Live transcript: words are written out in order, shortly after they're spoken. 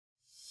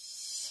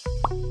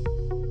Hi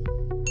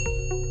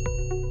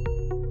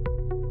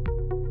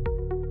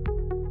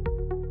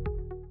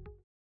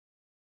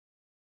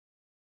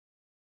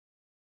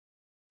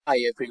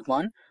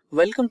everyone,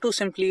 welcome to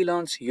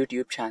Simplilearn's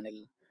YouTube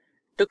channel.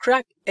 To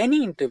crack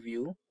any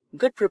interview,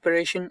 good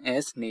preparation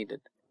is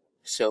needed.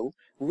 So,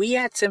 we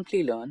at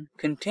Simplilearn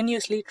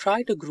continuously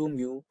try to groom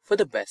you for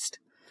the best.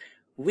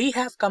 We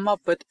have come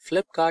up with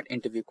Flipkart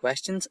interview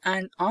questions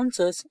and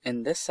answers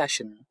in this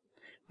session.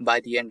 By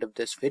the end of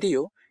this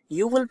video,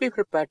 you will be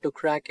prepared to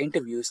crack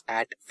interviews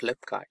at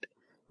Flipkart.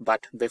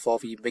 But before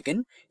we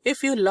begin,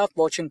 if you love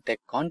watching tech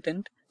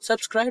content,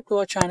 subscribe to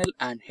our channel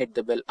and hit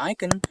the bell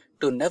icon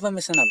to never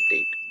miss an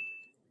update.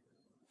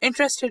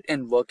 Interested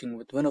in working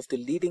with one of the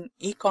leading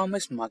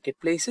e-commerce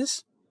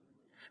marketplaces?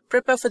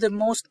 Prepare for the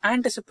most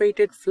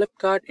anticipated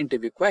Flipkart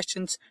interview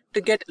questions to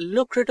get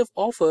lucrative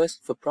offers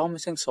for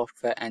promising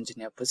software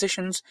engineer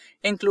positions,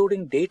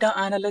 including data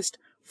analyst,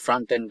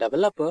 front-end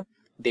developer,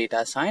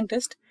 data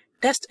scientist,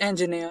 test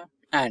engineer,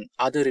 and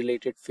other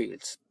related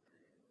fields.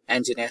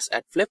 Engineers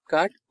at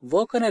Flipkart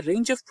work on a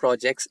range of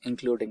projects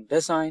including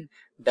design,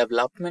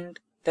 development,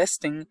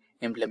 testing,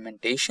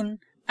 implementation,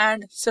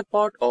 and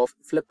support of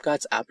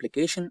Flipkart's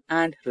application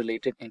and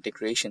related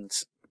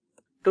integrations.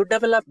 To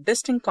develop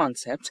distinct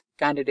concepts,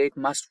 candidates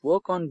must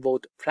work on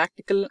both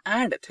practical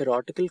and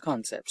theoretical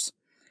concepts.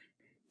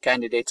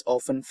 Candidates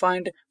often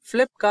find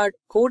Flipkart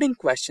coding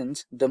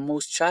questions the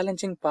most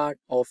challenging part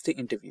of the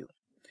interview.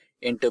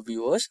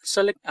 Interviewers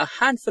select a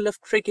handful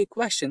of tricky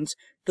questions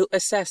to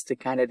assess the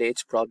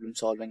candidate's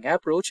problem-solving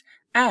approach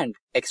and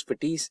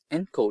expertise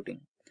in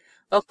coding.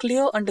 A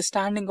clear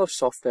understanding of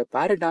software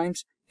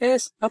paradigms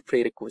is a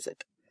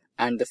prerequisite,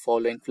 and the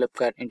following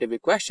Flipkart interview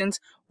questions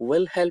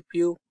will help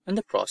you in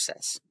the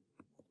process.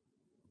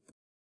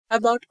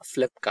 About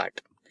Flipkart.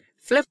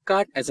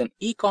 Flipkart is an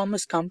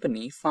e-commerce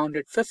company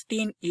founded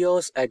 15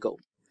 years ago.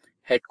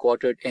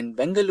 Headquartered in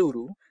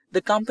Bengaluru,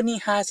 the company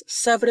has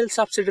several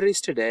subsidiaries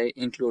today,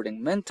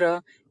 including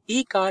Myntra,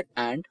 eCart,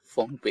 and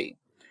PhonePe.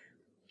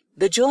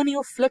 The journey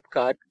of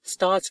Flipkart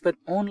starts with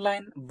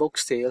online book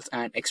sales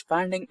and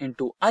expanding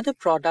into other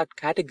product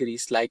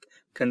categories like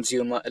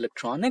consumer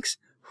electronics,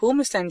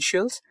 home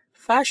essentials,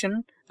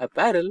 fashion,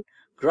 apparel,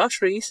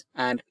 groceries,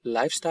 and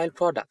lifestyle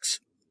products.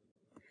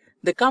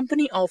 The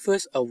company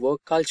offers a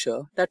work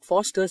culture that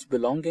fosters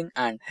belonging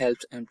and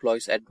helps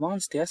employees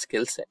advance their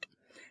skill set.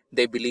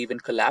 They believe in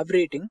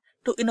collaborating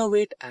to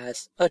innovate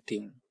as a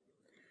team.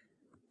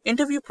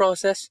 Interview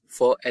process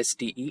for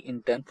SDE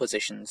Intern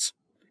positions.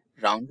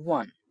 Round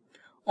 1.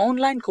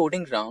 Online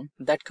coding round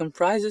that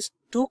comprises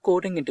 2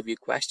 coding interview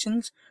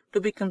questions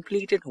to be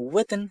completed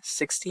within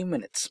 60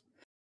 minutes.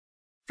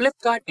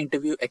 Flipkart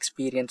interview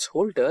experience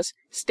holders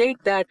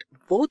state that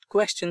both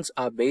questions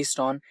are based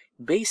on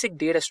basic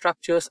data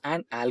structures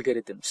and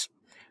algorithms.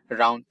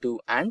 Round 2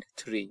 and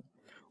 3.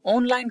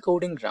 Online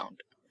coding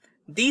round.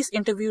 These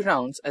interview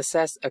rounds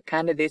assess a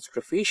candidate's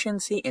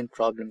proficiency in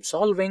problem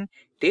solving,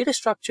 data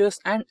structures,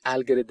 and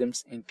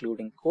algorithms,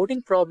 including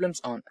coding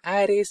problems on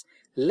arrays,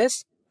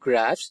 lists,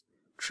 graphs,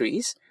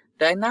 trees,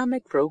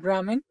 dynamic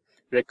programming,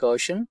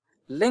 recursion,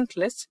 linked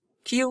lists,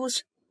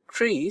 queues,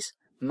 trees,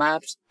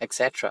 maps,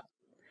 etc.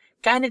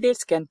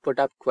 Candidates can put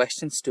up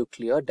questions to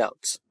clear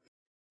doubts.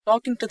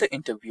 Talking to the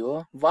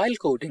interviewer while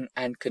coding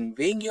and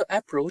conveying your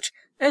approach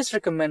is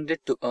recommended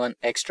to earn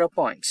extra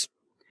points.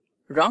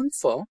 Round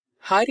 4.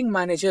 Hiring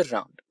manager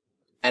round.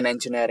 An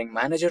engineering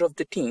manager of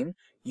the team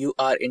you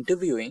are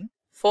interviewing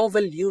for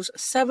will use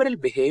several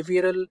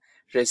behavioral,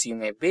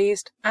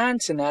 resume-based, and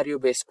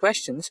scenario-based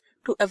questions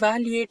to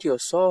evaluate your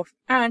soft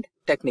and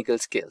technical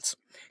skills.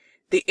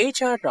 The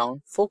HR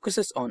round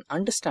focuses on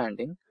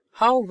understanding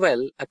how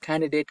well a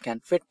candidate can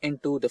fit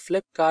into the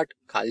Flipkart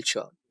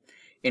culture.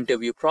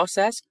 Interview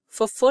process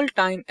for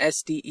full-time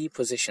SDE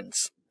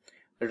positions.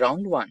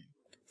 Round 1.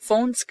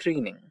 Phone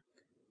screening.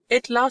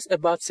 It lasts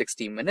about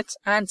 60 minutes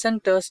and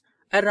centers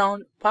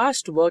around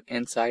past work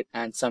insight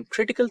and some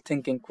critical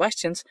thinking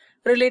questions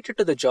related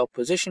to the job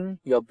position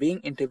you're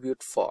being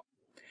interviewed for.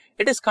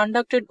 It is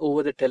conducted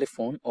over the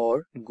telephone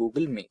or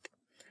Google Meet.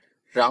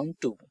 Round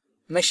 2.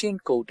 Machine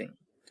coding.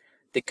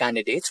 The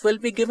candidates will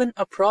be given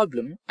a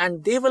problem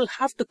and they will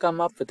have to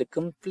come up with a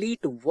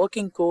complete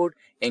working code,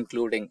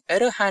 including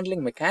error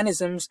handling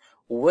mechanisms,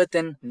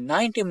 within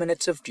 90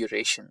 minutes of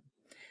duration.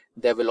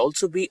 There will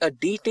also be a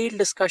detailed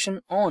discussion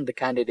on the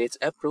candidate's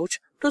approach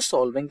to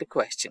solving the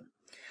question.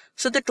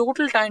 So the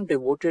total time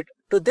devoted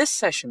to this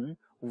session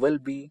will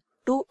be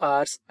 2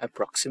 hours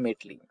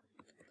approximately.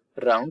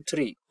 Round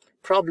 3.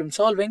 Problem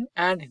solving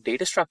and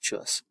data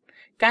structures.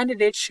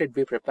 Candidates should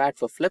be prepared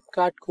for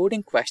Flipkart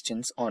coding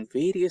questions on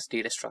various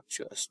data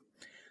structures.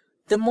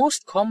 The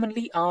most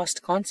commonly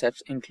asked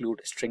concepts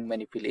include string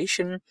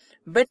manipulation,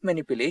 bit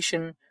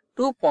manipulation,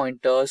 2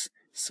 pointers,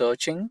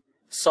 searching,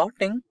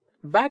 sorting,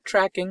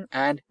 backtracking,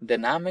 and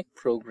dynamic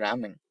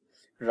programming.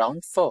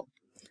 Round 4.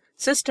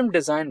 System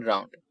design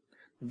round.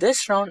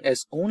 This round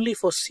is only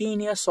for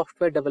senior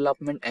software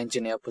development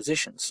engineer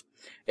positions.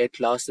 It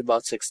lasts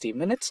about 60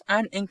 minutes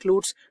and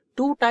includes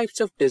 2 types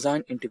of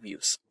design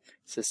interviews: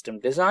 system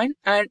design,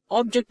 and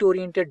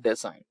object-oriented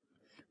design.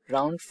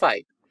 Round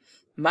 5.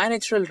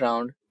 Managerial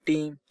round,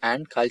 team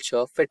and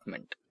culture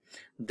fitment.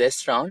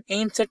 This round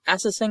aims at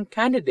assessing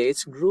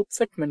candidates' group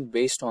fitment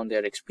based on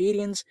their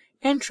experience,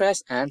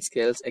 interests, and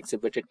skills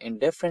exhibited in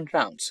different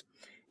rounds.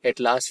 It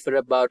lasts for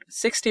about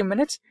 60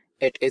 minutes.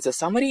 It is a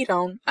summary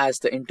round as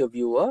the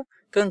interviewer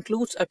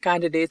concludes a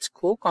candidate's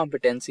core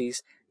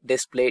competencies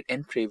displayed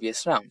in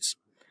previous rounds.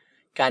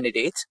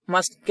 Candidates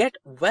must get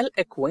well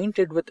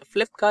acquainted with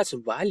Flipkart's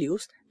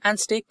values and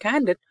stay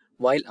candid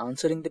while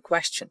answering the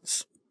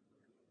questions.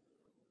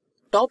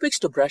 Topics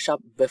to brush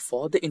up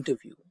before the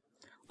interview.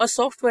 A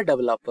software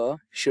developer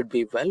should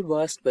be well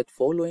versed with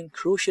following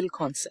crucial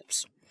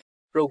concepts: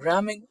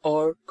 programming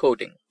or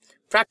coding,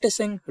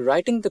 practicing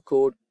writing the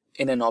code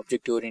in an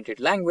object-oriented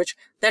language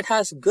that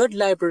has good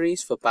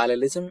libraries for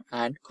parallelism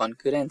and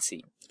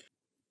concurrency.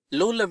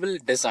 Low-level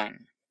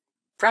design,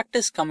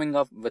 practice coming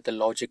up with a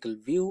logical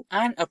view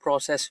and a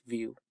process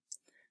view.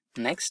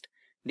 Next,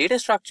 data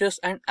structures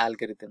and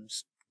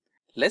algorithms,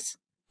 lists,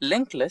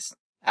 linked lists,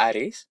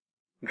 arrays,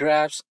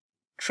 graphs,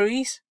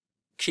 trees,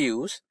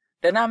 queues,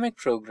 dynamic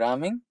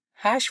programming,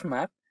 hash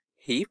map,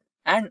 heap,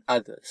 and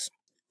others.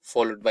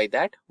 Followed by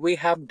that, we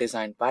have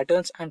design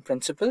patterns and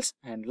principles,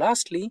 and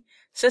lastly,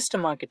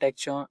 system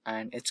architecture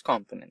and its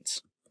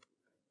components.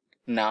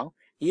 Now,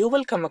 you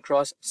will come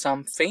across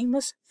some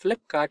famous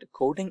Flipkart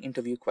coding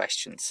interview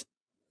questions.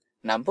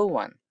 Number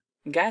 1.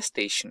 Gas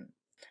station.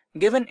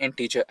 Given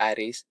integer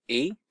arrays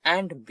A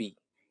and B,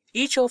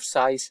 each of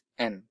size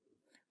n.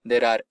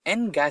 There are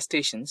n gas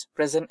stations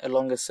present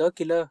along a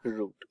circular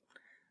route.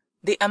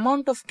 The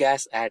amount of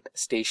gas at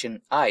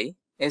station I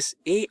is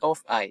A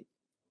of I.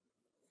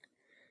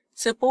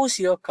 Suppose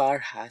your car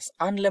has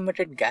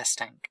unlimited gas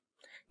tank.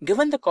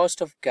 Given the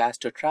cost of gas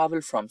to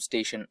travel from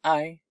station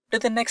I to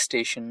the next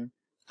station,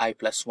 I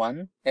plus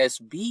 1 is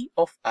B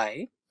of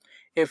I.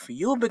 If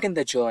you begin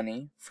the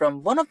journey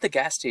from one of the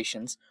gas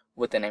stations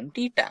with an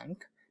empty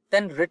tank,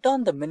 then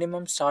return the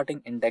minimum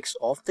starting index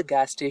of the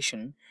gas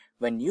station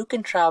when you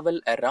can travel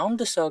around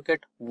the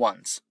circuit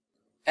once,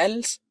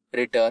 else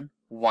return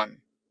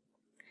 1.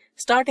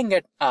 Starting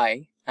at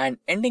I and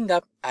ending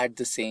up at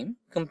the same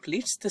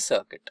completes the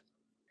circuit.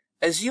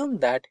 Assume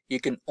that you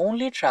can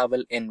only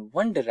travel in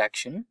one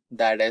direction,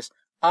 that is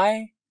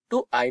I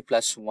to I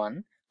plus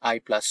 1, I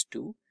plus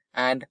 2,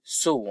 and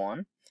so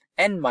on,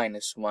 n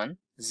minus 1,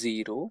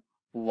 0,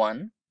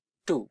 1,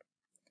 2.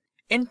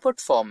 Input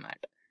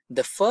format.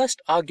 The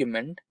first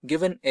argument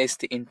given is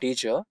the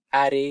integer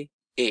array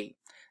A.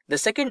 The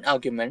second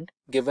argument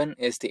given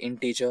is the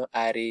integer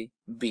array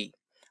B.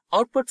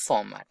 Output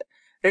format.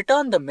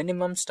 Return the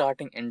minimum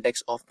starting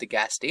index of the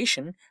gas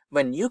station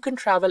when you can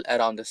travel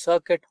around the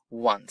circuit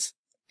once,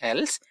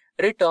 else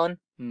return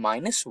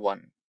minus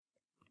 1.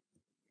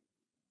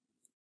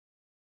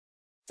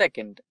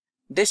 Second,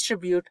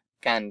 distribute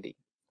candy.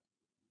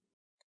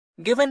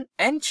 Given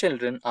n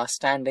children are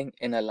standing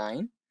in a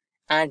line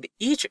and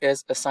each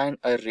is assigned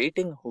a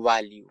rating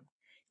value,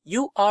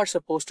 you are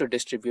supposed to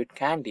distribute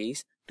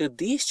candies to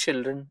these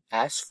children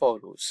as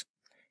follows.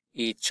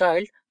 Each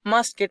child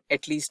must get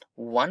at least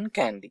one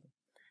candy.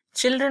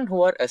 Children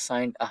who are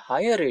assigned a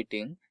higher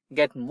rating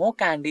get more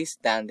candies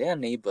than their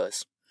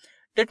neighbors.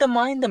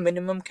 Determine the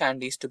minimum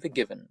candies to be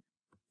given.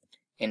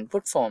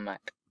 Input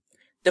format.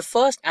 The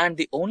first and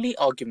the only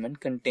argument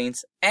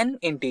contains n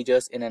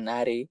integers in an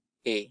array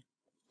A.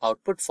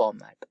 Output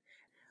format.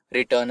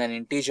 Return an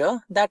integer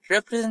that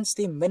represents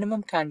the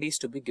minimum candies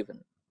to be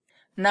given.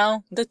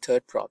 Now the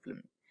third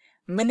problem.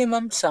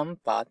 Minimum sum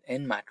path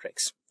in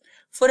matrix.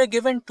 For a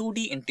given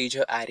 2D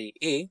integer array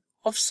A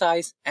of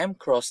size m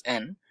cross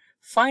n,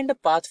 find a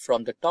path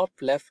from the top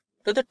left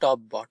to the top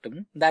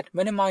bottom that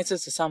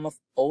minimizes the sum of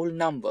all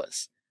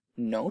numbers.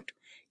 Note,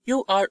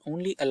 you are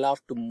only allowed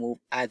to move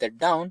either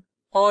down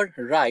or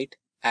right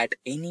at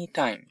any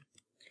time.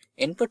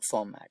 Input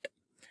format.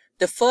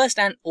 The first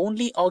and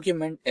only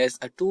argument is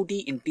a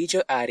 2D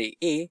integer array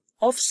A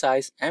of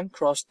size m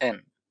cross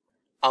n.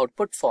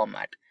 Output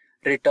format.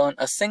 Return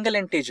a single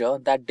integer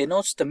that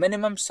denotes the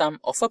minimum sum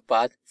of a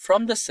path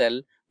from the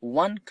cell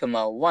 1,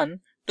 1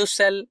 to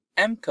cell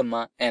m,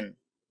 n.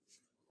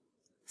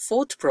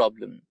 Fourth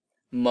problem.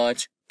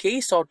 Merge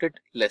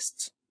k-sorted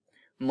lists.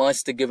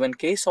 Merge the given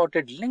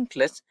k-sorted linked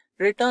list.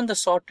 Return the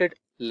sorted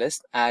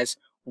list as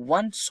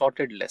one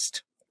sorted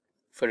list.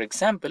 For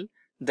example,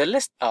 the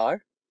lists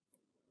are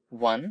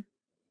 1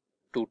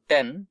 to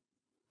 10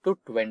 to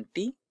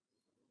 20,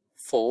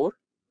 4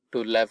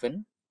 to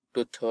 11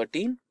 to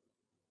 13,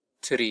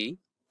 3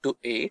 to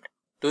 8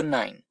 to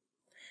 9.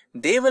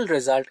 They will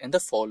result in the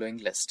following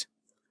list: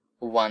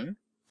 1,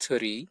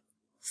 3,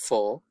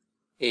 4,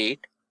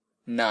 8,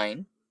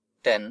 9,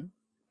 10,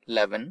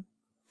 11,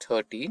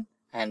 13,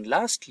 and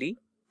lastly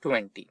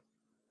 20.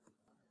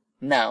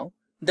 Now,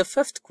 the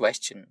fifth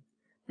question.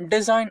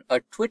 Design a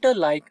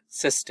Twitter-like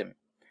system.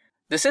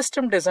 The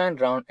system design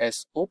round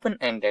is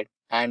open-ended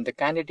and the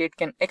candidate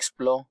can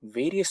explore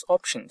various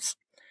options.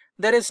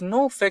 There is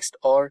no fixed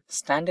or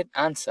standard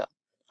answer.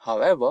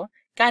 However,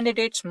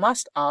 candidates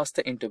must ask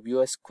the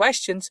interviewers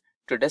questions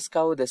to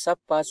discover the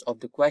subparts of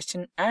the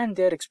question and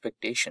their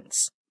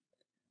expectations.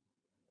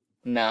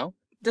 Now,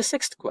 the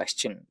sixth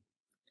question.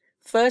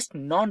 First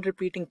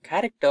non-repeating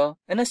character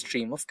in a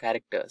stream of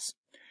characters.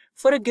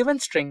 For a given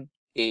string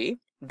A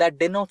that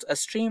denotes a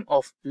stream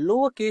of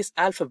lowercase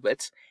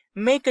alphabets,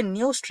 make a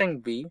new string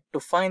B to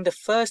find the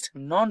first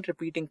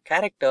non-repeating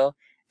character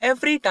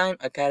every time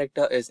a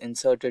character is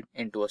inserted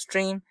into a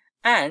stream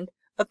and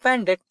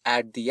append it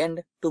at the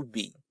end to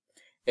B.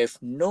 If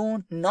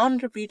no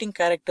non-repeating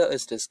character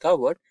is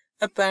discovered,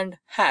 append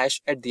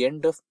hash at the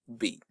end of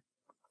B.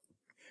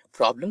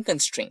 Problem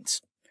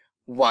constraints.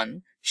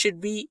 1 should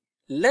be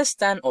less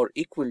than or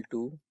equal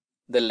to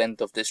the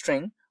length of the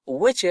string,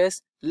 which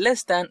is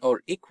less than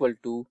or equal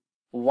to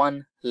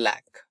 1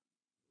 lakh.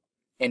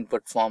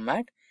 Input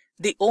format.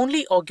 The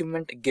only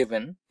argument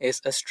given is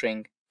a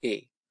string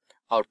A.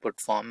 Output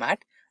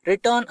format.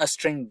 Return a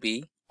string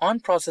B on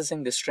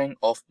processing the string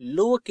of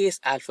lowercase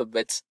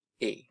alphabets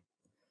A.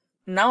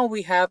 Now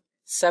we have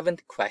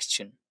seventh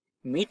question.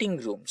 Meeting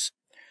rooms.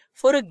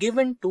 For a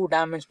given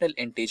two-dimensional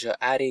integer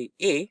array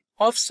A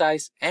of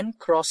size n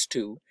cross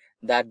 2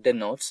 that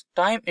denotes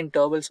time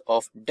intervals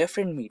of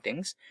different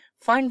meetings,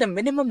 find the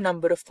minimum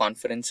number of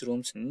conference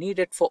rooms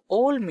needed for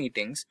all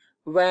meetings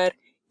where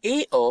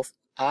A of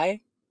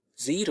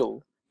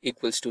I0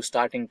 equals to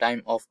starting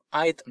time of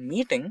ith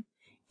meeting,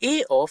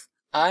 A of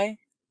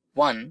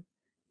I1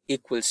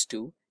 equals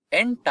to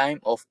end time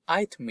of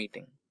ith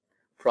meeting.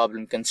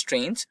 Problem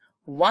constraints.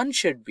 1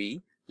 should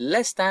be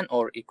less than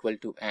or equal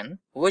to n,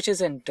 which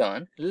is in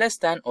turn less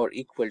than or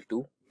equal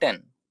to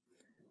 10.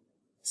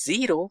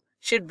 0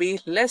 should be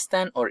less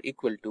than or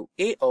equal to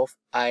A of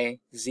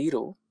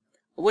I0,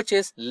 which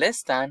is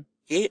less than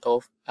A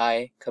of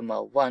I,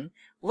 1,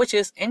 which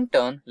is in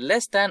turn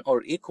less than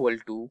or equal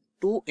to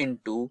 2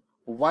 into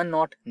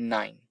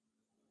 109.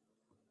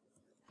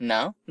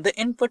 Now the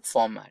input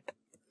format.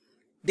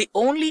 The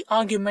only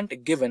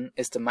argument given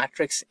is the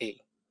matrix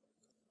A.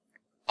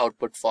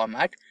 Output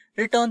format.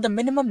 Return the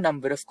minimum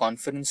number of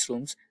conference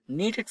rooms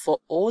needed for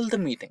all the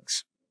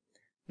meetings.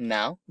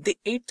 Now the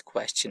eighth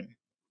question.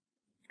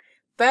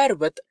 Pair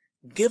with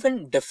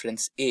given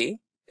difference A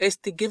is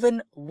the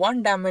given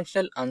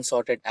one-dimensional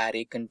unsorted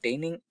array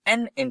containing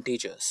n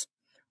integers.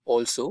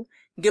 Also,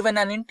 given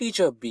an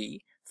integer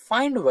B,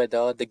 find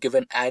whether the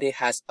given array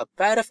has a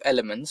pair of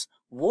elements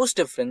whose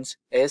difference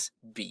is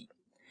B.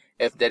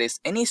 If there is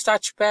any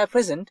such pair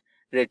present,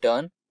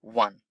 return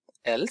 1,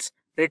 else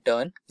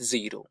return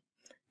 0.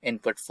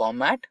 Input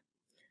format.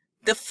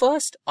 The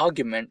first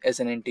argument is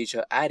an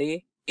integer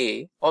array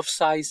A of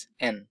size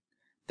n.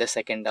 The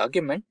second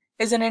argument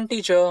is an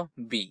integer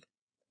B.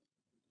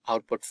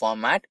 Output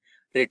format.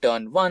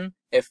 Return 1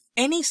 if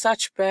any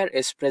such pair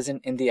is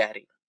present in the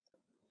array,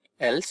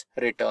 else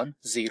return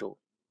 0.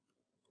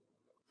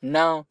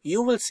 Now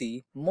you will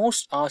see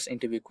most asked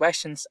interview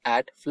questions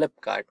at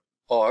Flipkart,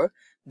 or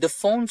the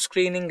phone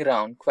screening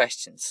round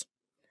questions.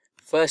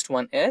 First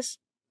one is,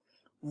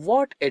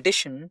 what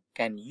addition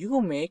can you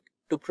make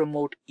to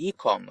promote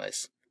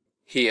e-commerce?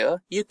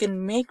 Here you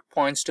can make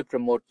points to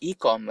promote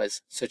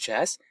e-commerce, such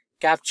as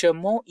capture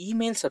more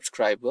email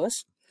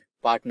subscribers,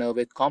 partner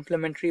with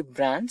complementary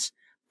brands,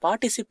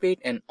 participate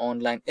in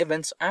online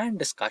events and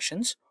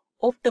discussions,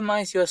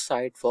 optimize your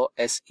site for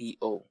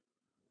SEO.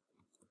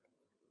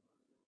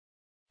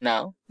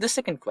 Now the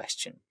second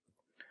question.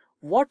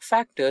 What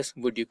factors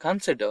would you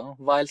consider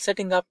while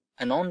setting up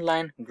an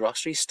online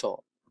grocery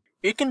store?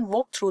 You can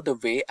walk through the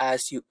way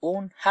as you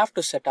have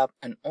to set up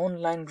an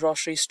online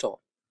grocery store,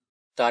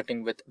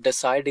 starting with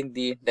deciding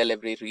the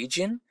delivery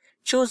region,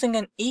 choosing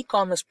an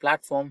e-commerce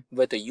platform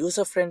with a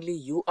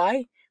user-friendly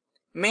UI,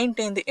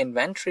 maintain the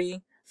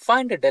inventory,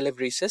 find a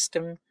delivery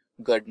system,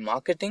 good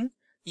marketing,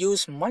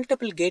 use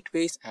multiple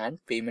gateways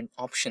and payment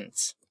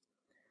options.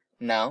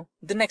 Now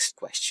the next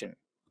question.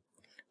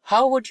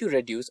 How would you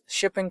reduce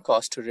shipping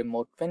costs to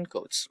remote PIN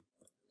codes?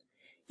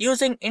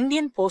 Using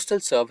Indian Postal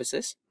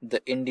Services,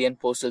 the Indian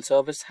Postal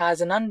Service has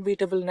an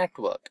unbeatable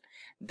network.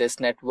 This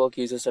network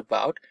uses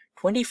about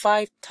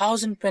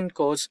 25,000 PIN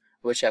codes,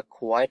 which are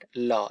quite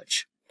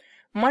large.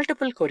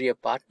 Multiple courier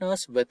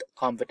partners with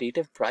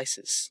competitive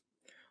prices.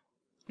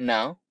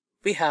 Now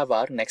we have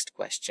our next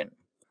question.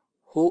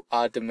 Who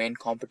are the main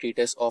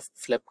competitors of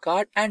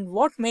Flipkart and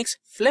what makes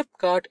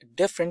Flipkart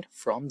different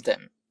from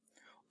them?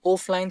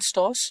 Offline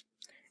stores.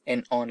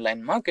 In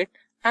online market,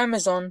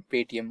 Amazon,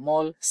 Paytm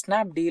Mall,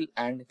 Snapdeal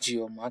and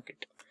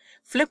JioMarket.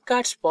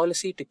 Flipkart's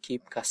policy to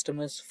keep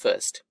customers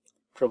first,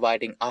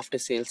 providing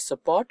after-sales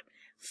support,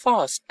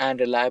 fast and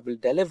reliable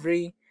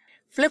delivery.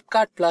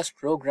 Flipkart Plus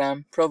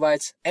program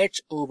provides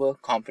edge over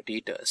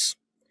competitors.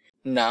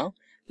 Now,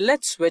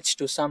 let's switch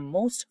to some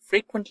most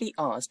frequently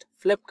asked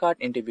Flipkart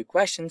interview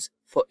questions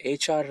for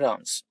HR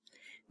rounds.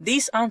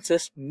 These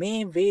answers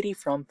may vary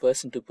from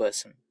person to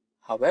person.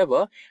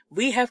 However,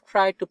 we have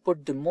tried to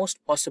put the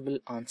most possible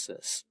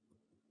answers.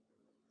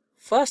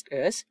 First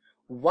is,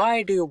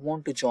 why do you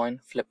want to join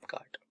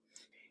Flipkart?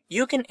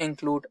 You can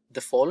include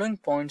the following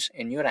points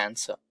in your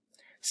answer,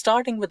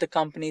 starting with the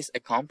company's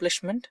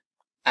accomplishment,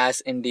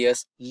 As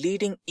India's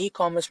leading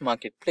e-commerce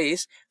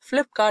marketplace,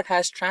 Flipkart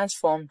has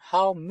transformed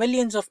how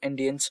millions of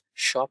Indians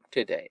shop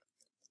today.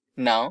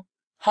 Now,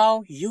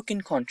 how you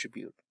can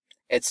contribute.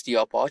 It's the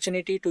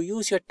opportunity to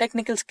use your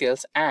technical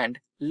skills and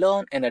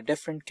learn in a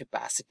different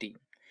capacity.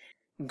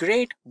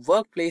 Great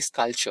workplace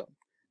culture.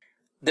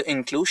 The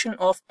inclusion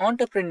of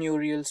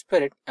entrepreneurial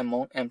spirit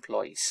among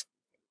employees.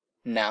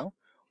 Now,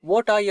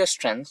 what are your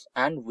strengths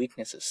and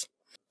weaknesses?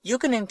 You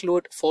can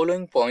include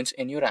following points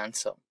in your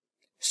answer.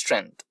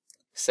 Strength.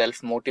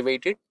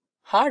 Self-motivated,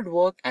 hard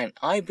work, and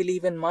I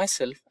believe in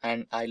myself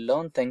and I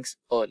learn things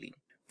early.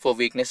 For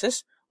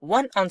weaknesses,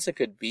 one answer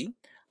could be,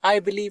 I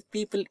believe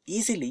people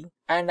easily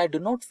and I do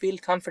not feel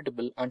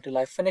comfortable until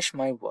I finish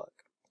my work.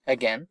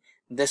 Again,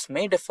 this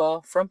may differ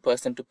from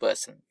person to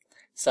person.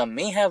 Some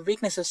may have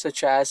weaknesses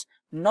such as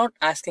not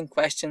asking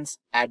questions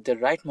at the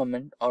right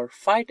moment or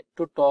fight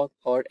to talk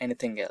or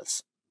anything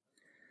else.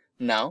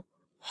 Now,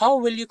 how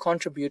will you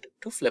contribute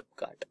to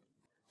Flipkart?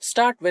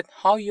 Start with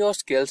how your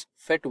skills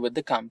fit with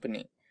the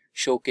company.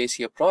 Showcase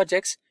your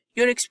projects,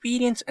 your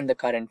experience in the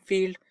current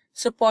field,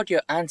 support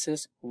your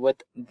answers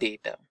with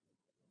data.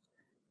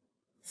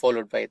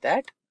 Followed by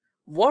that,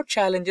 what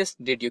challenges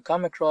did you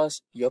come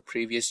across your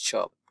previous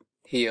job?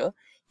 Here,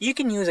 you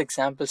can use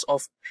examples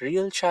of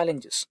real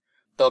challenges.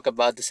 Talk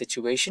about the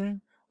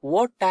situation,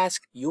 what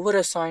task you were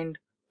assigned,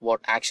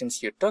 what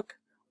actions you took,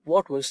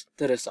 what was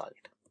the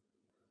result.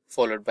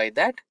 Followed by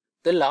that,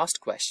 the last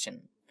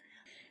question.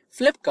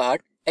 Flipkart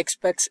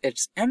expects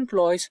its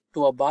employees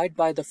to abide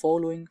by the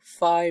following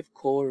 5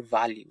 core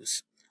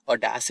values: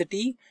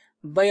 audacity,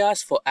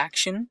 bias for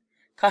action,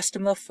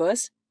 customer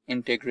first,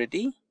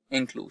 integrity,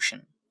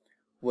 inclusion.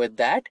 With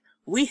that,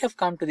 we have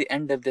come to the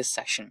end of this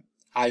session.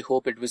 I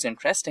hope it was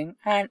interesting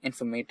and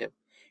informative.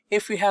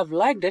 If you have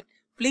liked it,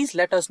 please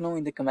let us know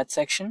in the comment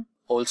section.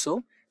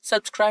 Also,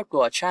 subscribe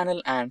to our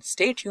channel and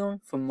stay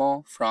tuned for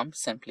more from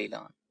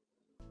Simplilearn.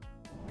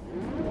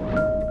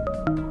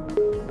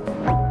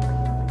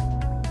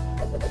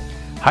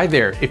 Hi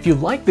there, if you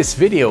like this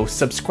video,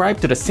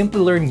 subscribe to the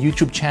Simplilearn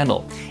YouTube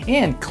channel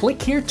and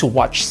click here to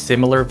watch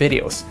similar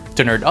videos.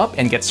 To nerd up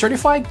and get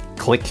certified,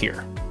 click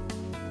here.